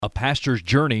A pastor's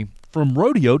journey from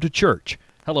rodeo to church.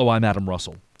 Hello, I'm Adam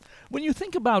Russell. When you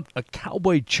think about a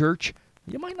cowboy church,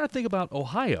 you might not think about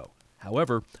Ohio.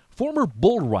 However, former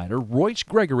bull rider Royce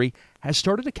Gregory has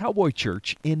started a cowboy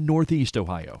church in Northeast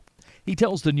Ohio. He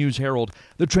tells the News Herald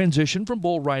the transition from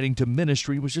bull riding to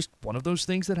ministry was just one of those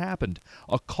things that happened,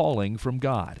 a calling from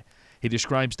God. He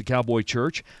describes the cowboy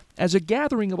church as a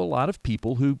gathering of a lot of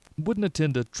people who wouldn't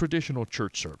attend a traditional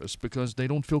church service because they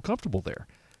don't feel comfortable there.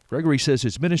 Gregory says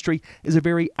his ministry is a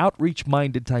very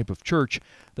outreach-minded type of church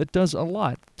that does a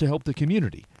lot to help the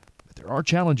community. But there are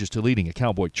challenges to leading a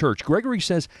cowboy church. Gregory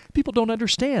says people don't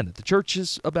understand that the church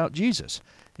is about Jesus.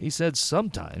 He said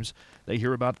sometimes they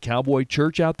hear about cowboy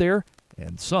church out there,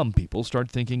 and some people start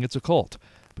thinking it's a cult.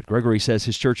 But Gregory says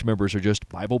his church members are just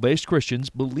Bible-based Christians,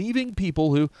 believing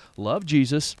people who love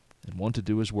Jesus and want to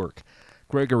do his work.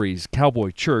 Gregory's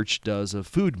Cowboy Church does a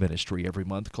food ministry every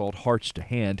month called Hearts to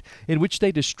Hand, in which they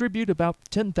distribute about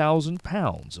 10,000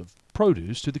 pounds of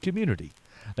produce to the community.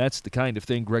 That's the kind of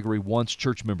thing Gregory wants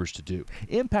church members to do,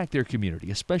 impact their community,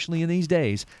 especially in these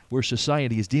days where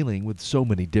society is dealing with so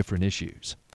many different issues.